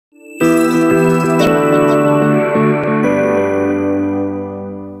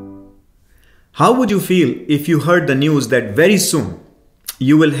How would you feel if you heard the news that very soon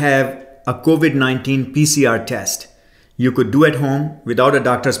you will have a COVID-19 PCR test you could do at home without a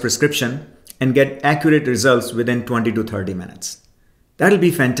doctor's prescription and get accurate results within 20 to 30 minutes? That'll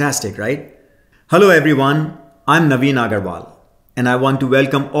be fantastic, right? Hello everyone, I'm Naveen Agarwal and I want to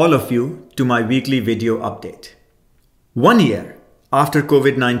welcome all of you to my weekly video update. 1 year after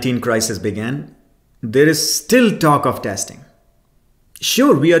COVID-19 crisis began, there is still talk of testing.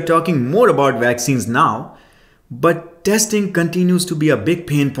 Sure, we are talking more about vaccines now, but testing continues to be a big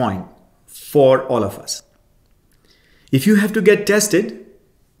pain point for all of us. If you have to get tested,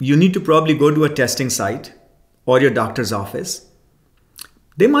 you need to probably go to a testing site or your doctor's office.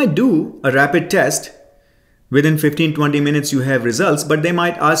 They might do a rapid test. Within 15-20 minutes you have results, but they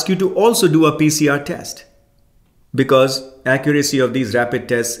might ask you to also do a PCR test because accuracy of these rapid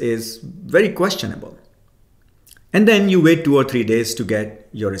tests is very questionable. And then you wait 2 or 3 days to get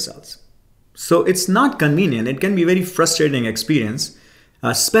your results. So it's not convenient. It can be a very frustrating experience,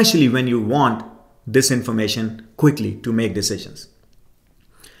 especially when you want this information quickly to make decisions.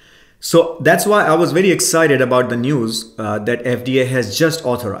 So that's why I was very excited about the news that FDA has just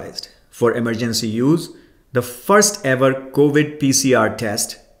authorized for emergency use the first ever COVID PCR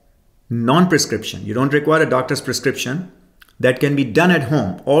test, non-prescription. You don't require a doctor's prescription, that can be done at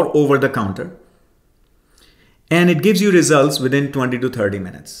home or over the counter. And it gives you results within 20 to 30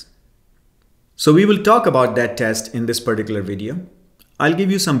 minutes. So we will talk about that test in this particular video. I'll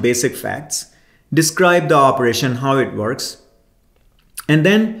give you some basic facts, describe the operation, how it works, and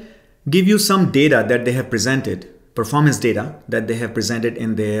then give you some data that they have presented, performance data that they have presented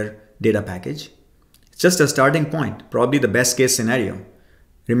in their data package. It's just a starting point, probably the best case scenario.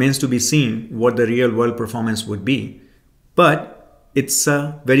 Remains to be seen what the real world performance would be, but it's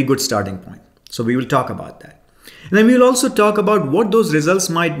a very good starting point. So we will talk about that. And then we will also talk about what those results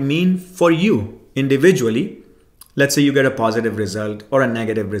might mean for you individually. Let's say you get a positive result or a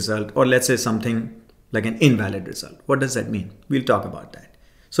negative result, or let's say something like an invalid result. What does that mean? We'll talk about that.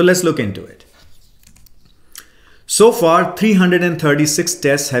 So let's look into it. So far, 336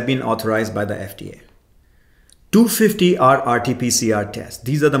 tests have been authorized by the FDA. 250 are RT-PCR tests.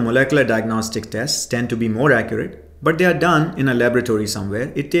 These are the molecular diagnostic tests, tend to be more accurate, but they are done in a laboratory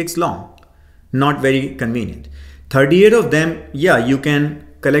somewhere. It takes long, not very convenient. 38 of them, yeah, you can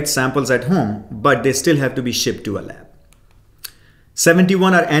collect samples at home, but they still have to be shipped to a lab.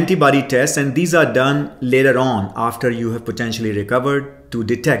 71 are antibody tests, and these are done later on after you have potentially recovered to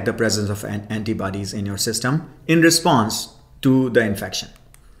detect the presence of antibodies in your system in response to the infection.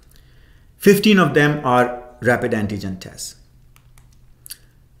 15 of them are rapid antigen tests.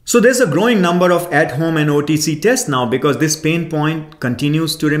 So there's a growing number of at-home and OTC tests now because this pain point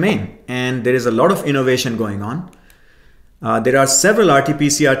continues to remain, and there is a lot of innovation going on. There are several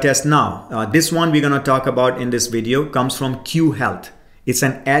RT-PCR tests now. This one we're going to talk about in this video comes from Q Health. It's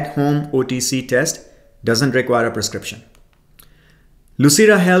an at-home OTC test, doesn't require a prescription.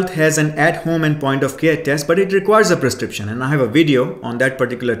 Lucira Health has an at-home and point-of-care test, but it requires a prescription, and I have a video on that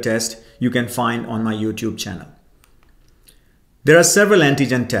particular test you can find on my YouTube channel. There are several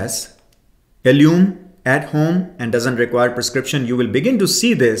antigen tests. Ellume, at home and doesn't require prescription. You will begin to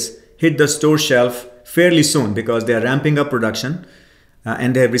see this hit the store shelf fairly soon because they are ramping up production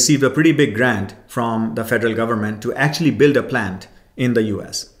and they have received a pretty big grant from the federal government to actually build a plant in the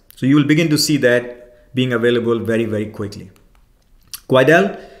US. So you will begin to see that being available very, very quickly.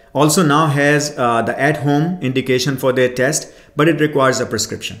 Quidel also now has the at-home indication for their test, but it requires a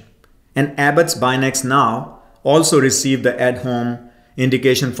prescription. And Abbott's Binax now also received the at-home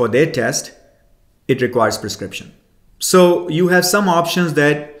indication for their test. It requires prescription. So you have some options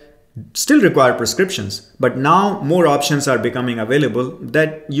that still require prescriptions, but now more options are becoming available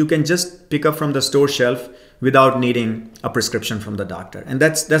that you can just pick up from the store shelf without needing a prescription from the doctor. And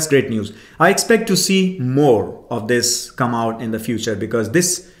that's great news. I expect to see more of this come out in the future because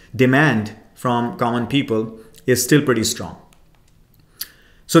this demand from common people is still pretty strong.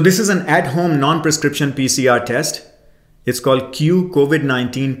 So this is an at-home non-prescription PCR test. It's called Q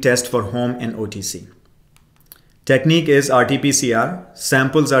COVID-19 test for home and OTC. Technique is RT-PCR.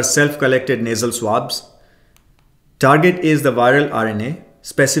 Samples are self-collected nasal swabs. Target is the viral RNA,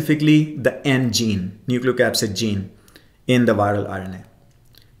 specifically the N gene, nucleocapsid gene in the viral RNA.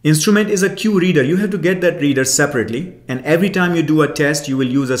 Instrument is a Q reader. You have to get that reader separately, and every time you do a test, you will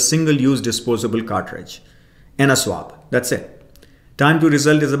use a single-use disposable cartridge and a swab. That's it. Time to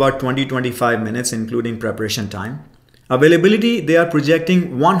result is about 20-25 minutes, including preparation time. Availability, they are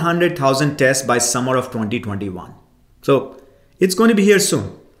projecting 100,000 tests by summer of 2021. So it's going to be here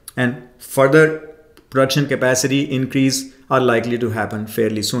soon. And further production capacity increase are likely to happen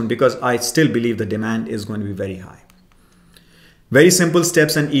fairly soon, because I still believe the demand is going to be very high. Very simple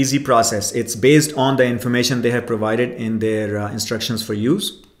steps and easy process. It's based on the information they have provided in their instructions for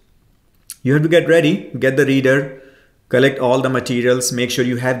use. You have to get ready, get the reader, collect all the materials, make sure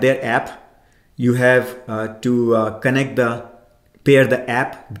you have their app. You have to pair the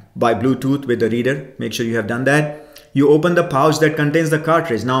app by Bluetooth with the reader. Make sure you have done that. You open the pouch that contains the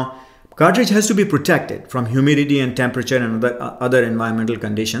cartridge. Now, cartridge has to be protected from humidity and temperature and other environmental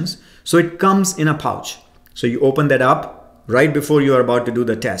conditions. So it comes in a pouch. So you open that up right before you are about to do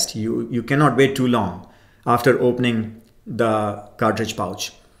the test. You cannot wait too long after opening the cartridge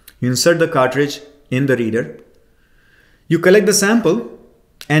pouch. You insert the cartridge in the reader. You collect the sample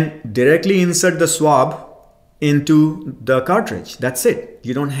and directly insert the swab into the cartridge. That's it.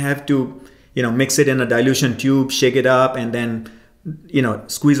 You don't have to, mix it in a dilution tube, shake it up, and then,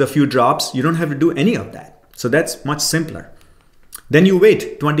 squeeze a few drops. You don't have to do any of that. So that's much simpler. Then you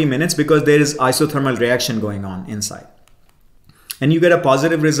wait 20 minutes because there is isothermal reaction going on inside. And you get a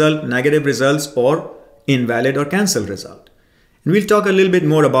positive result, negative results, or invalid or cancelled result. And we'll talk a little bit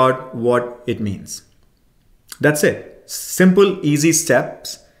more about what it means. That's it. Simple, easy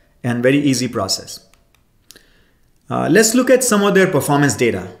steps and very easy process. Let's look at some of their performance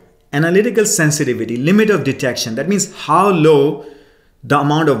data. Analytical sensitivity, limit of detection. That means how low the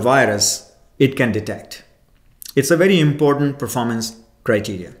amount of virus it can detect. It's a very important performance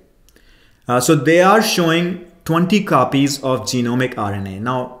criteria. So they are showing 20 copies of genomic RNA.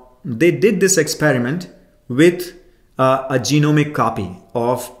 Now, they did this experiment with a genomic copy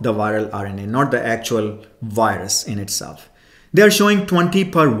of the viral RNA, not the actual virus in itself. They are showing 20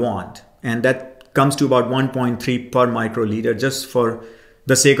 per wand, and that comes to about 1.3 per microliter, just for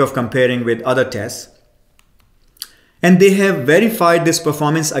the sake of comparing with other tests. And they have verified this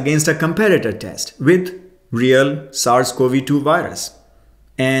performance against a comparator test with real SARS-CoV-2 virus.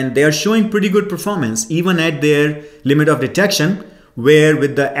 And they are showing pretty good performance even at their limit of detection, where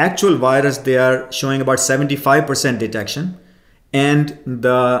with the actual virus they are showing about 75% detection, and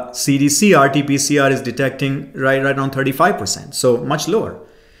the CDC RT-PCR is detecting right around 35%, so much lower.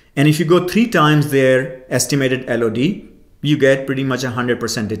 And if you go 3 times their estimated LOD, you get pretty much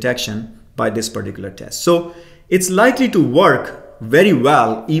 100% detection by this particular test. So it's likely to work very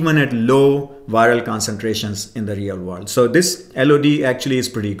well even at low viral concentrations in the real world. So this LOD actually is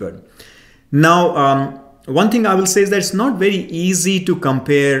pretty good. Now, one thing I will say is that it's not very easy to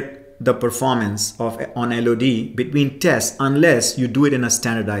compare the performance on LOD between tests unless you do it in a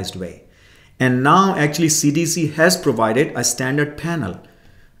standardized way. And now actually CDC has provided a standard panel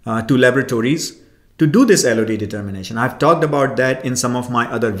to laboratories to do this LOD determination. I've talked about that in some of my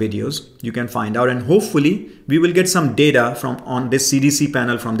other videos. You can find out, and hopefully we will get some data on this CDC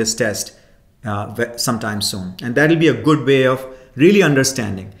panel from this test sometime soon. And that will be a good way of really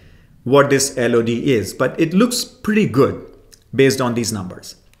understanding what this LOD is. But it looks pretty good based on these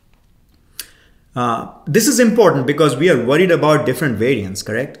numbers. This is important because we are worried about different variants,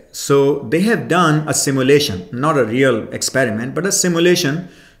 correct? So they have done a simulation, not a real experiment, but a simulation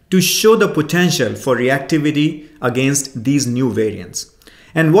to show the potential for reactivity against these new variants.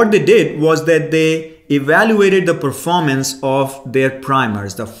 And what they did was that they evaluated the performance of their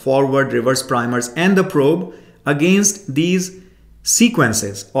primers, the forward, reverse primers, and the probe against these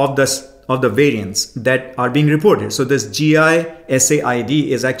sequences of the variants that are being reported. So this GISAID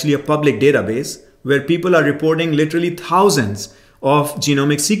is actually a public database where people are reporting literally thousands of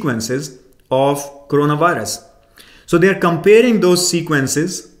genomic sequences of coronavirus. So they are comparing those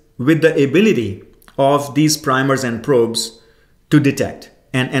sequences with the ability of these primers and probes to detect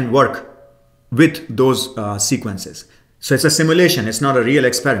and work with those sequences. So it's a simulation, it's not a real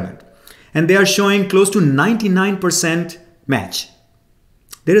experiment. And they are showing close to 99% match.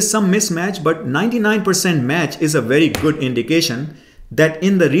 There is some mismatch, but 99% match is a very good indication that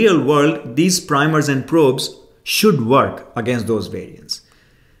in the real world, these primers and probes should work against those variants.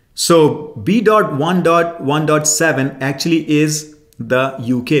 So B.1.1.7 actually is the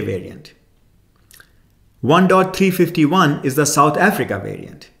UK variant. 1.351 is the South Africa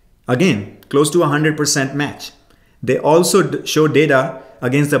variant. Again, close to 100% match. They also show data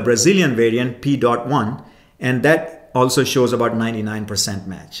against the Brazilian variant P.1, and that also shows about 99%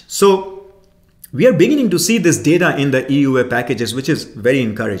 match. So we are beginning to see this data in the EUA packages, which is very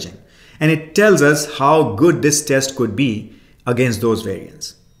encouraging. And it tells us how good this test could be against those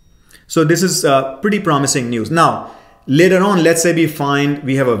variants. So this is pretty promising news. Now, later on, let's say we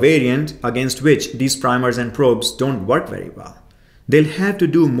have a variant against which these primers and probes don't work very well. They'll have to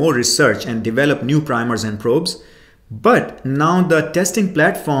do more research and develop new primers and probes. But now the testing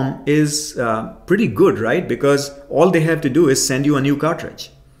platform is pretty good, right? Because all they have to do is send you a new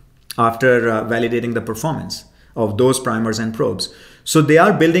cartridge after validating the performance of those primers and probes. So they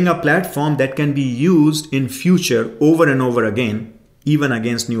are building a platform that can be used in future over and over again, even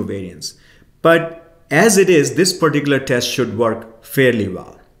against new variants. But as it is, this particular test should work fairly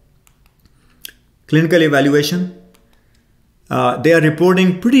well. Clinical evaluation. They are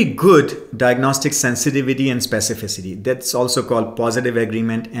reporting pretty good diagnostic sensitivity and specificity. That's also called positive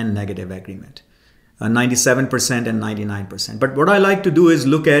agreement and negative agreement. 97% and 99%. But what I like to do is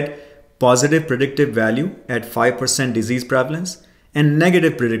look at positive predictive value at 5% disease prevalence and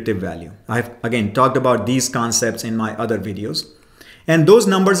negative predictive value. I've again talked about these concepts in my other videos. And those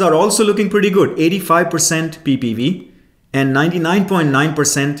numbers are also looking pretty good. 85% PPV and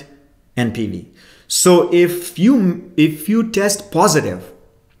 99.9% NPV. So if you test positive,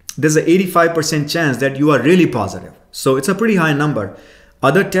 there's an 85% chance that you are really positive. So it's a pretty high number.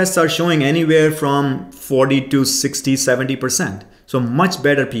 Other tests are showing anywhere from 40 to 60, 70%. So much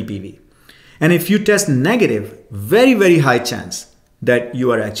better PPV. And if you test negative, very, very high chance that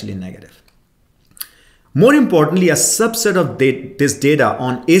you are actually negative. More importantly, a subset of this data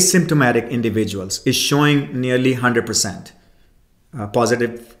on asymptomatic individuals is showing nearly 100%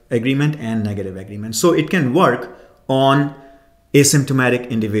 positive agreement and negative agreement. So it can work on asymptomatic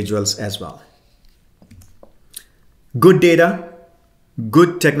individuals as well. Good data,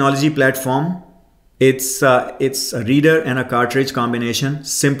 good technology platform. It's a reader and a cartridge combination.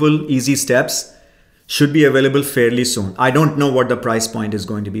 Simple, easy steps. Should be available fairly soon. I don't know what the price point is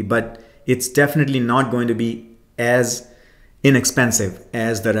going to be, but it's definitely not going to be as inexpensive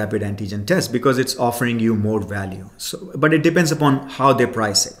as the rapid antigen test because it's offering you more value. So, but it depends upon how they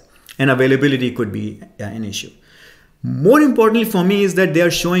price it, and availability could be an issue. More importantly for me is that they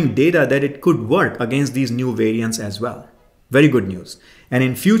are showing data that it could work against these new variants as well. Very good news. And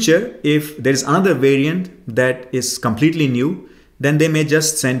in future, if there is another variant that is completely new, then they may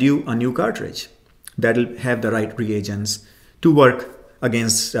just send you a new cartridge that'll have the right reagents to work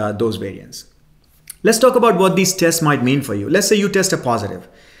against those variants. Let's talk about what these tests might mean for you. Let's say you test a positive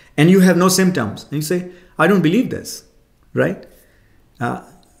and you have no symptoms. And you say, I don't believe this, right?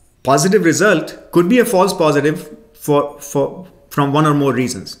 Positive result could be a false positive from one or more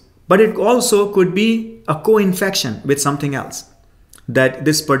reasons. But it also could be a co-infection with something else that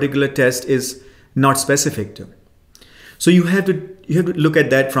this particular test is not specific to. So you have to look at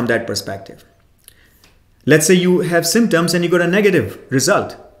that from that perspective. Let's say you have symptoms and you got a negative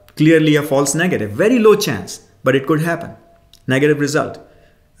result. Clearly a false negative, very low chance, but it could happen. Negative result.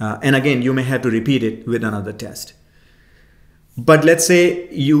 And again, you may have to repeat it with another test. But let's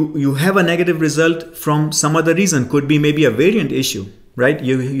say you have a negative result from some other reason, could be maybe a variant issue, right?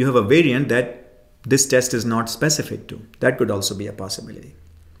 You have a variant that this test is not specific to. That could also be a possibility.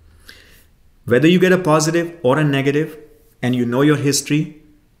 Whether you get a positive or a negative and you know your history,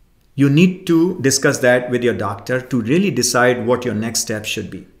 you need to discuss that with your doctor to really decide what your next step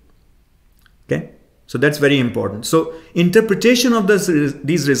should be. Okay, so that's very important. So interpretation of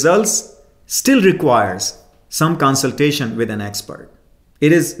these results still requires some consultation with an expert.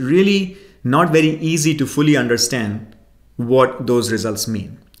 It is really not very easy to fully understand what those results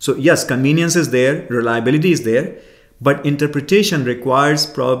mean. So yes, convenience is there, reliability is there, but interpretation requires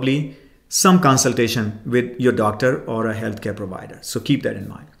probably some consultation with your doctor or a healthcare provider. So keep that in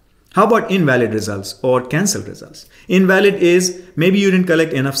mind. How about invalid results or cancelled results? Invalid is maybe you didn't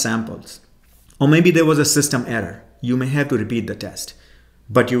collect enough samples. Or maybe there was a system error. You may have to repeat the test,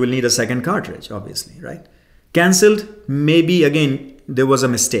 but you will need a second cartridge, obviously, right? Cancelled, maybe again, there was a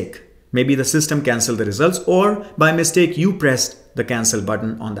mistake. Maybe the system canceled the results, or by mistake, you pressed the cancel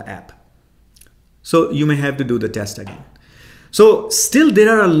button on the app. So you may have to do the test again. So still there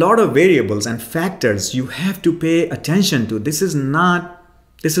are a lot of variables and factors you have to pay attention to. This is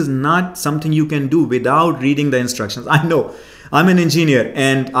not something you can do without reading the instructions. I know I'm an engineer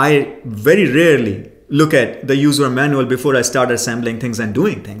and I very rarely look at the user manual before I start assembling things and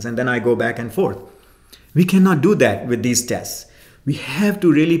doing things, and then I go back and forth. We cannot do that with these tests. We have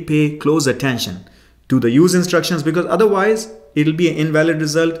to really pay close attention to the use instructions, because otherwise it'll be an invalid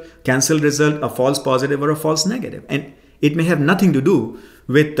result, cancelled result, a false positive or a false negative. And it may have nothing to do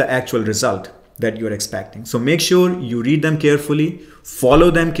with the actual result that you're expecting. So make sure you read them carefully,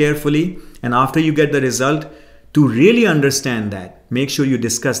 follow them carefully, and after you get the result, to really understand that, make sure you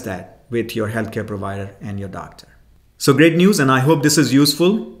discuss that with your healthcare provider and your doctor. So great news, and I hope this is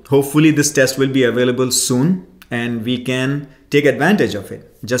useful. Hopefully this test will be available soon and we can take advantage of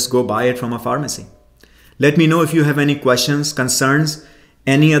it. Just go buy it from a pharmacy. Let me know if you have any questions, concerns,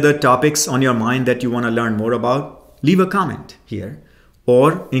 any other topics on your mind that you want to learn more about. leave a comment here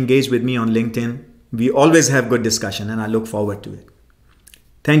or engage with me on LinkedIn. We always have good discussion and I look forward to it.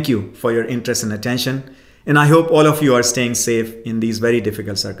 Thank you for your interest and attention, and I hope all of you are staying safe in these very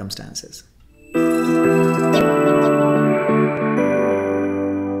difficult circumstances.